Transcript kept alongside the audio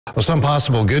Well, some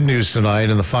possible good news tonight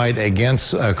in the fight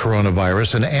against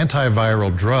coronavirus. An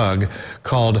antiviral drug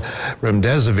called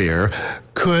remdesivir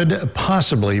could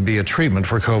possibly be a treatment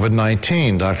for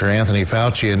COVID-19. Dr. Anthony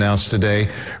Fauci announced today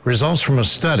results from a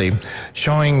study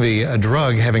showing the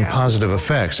drug having positive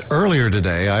effects. Earlier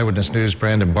today, Eyewitness News'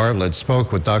 Brandon Bartlett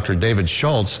spoke with Dr. David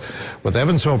Schultz with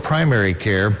Evansville Primary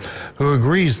Care, who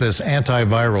agrees this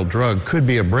antiviral drug could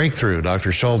be a breakthrough.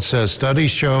 Dr. Schultz says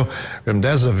studies show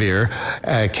remdesivir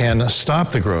can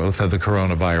stop the growth of the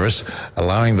coronavirus,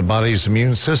 allowing the body's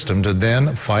immune system to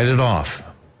then fight it off.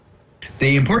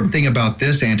 The important thing about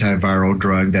this antiviral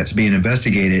drug that's being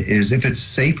investigated is if it's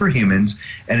safe for humans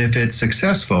and if it's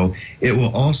successful, it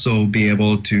will also be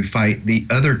able to fight the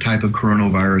other type of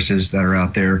coronaviruses that are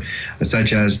out there,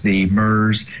 such as the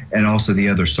MERS and also the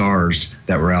other SARS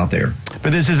that were out there.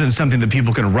 But this isn't something that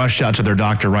people can rush out to their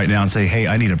doctor right now and say, hey,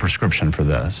 I need a prescription for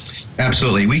this.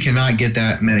 Absolutely. We cannot get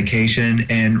that medication,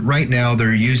 and right now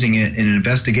they're using it in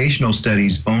investigational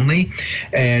studies only,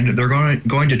 and they're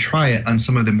going to try it on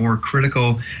some of the more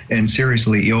critical and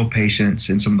seriously ill patients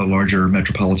in some of the larger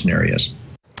metropolitan areas.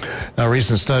 Now,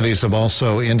 recent studies have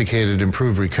also indicated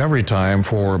improved recovery time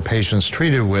for patients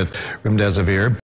treated with remdesivir.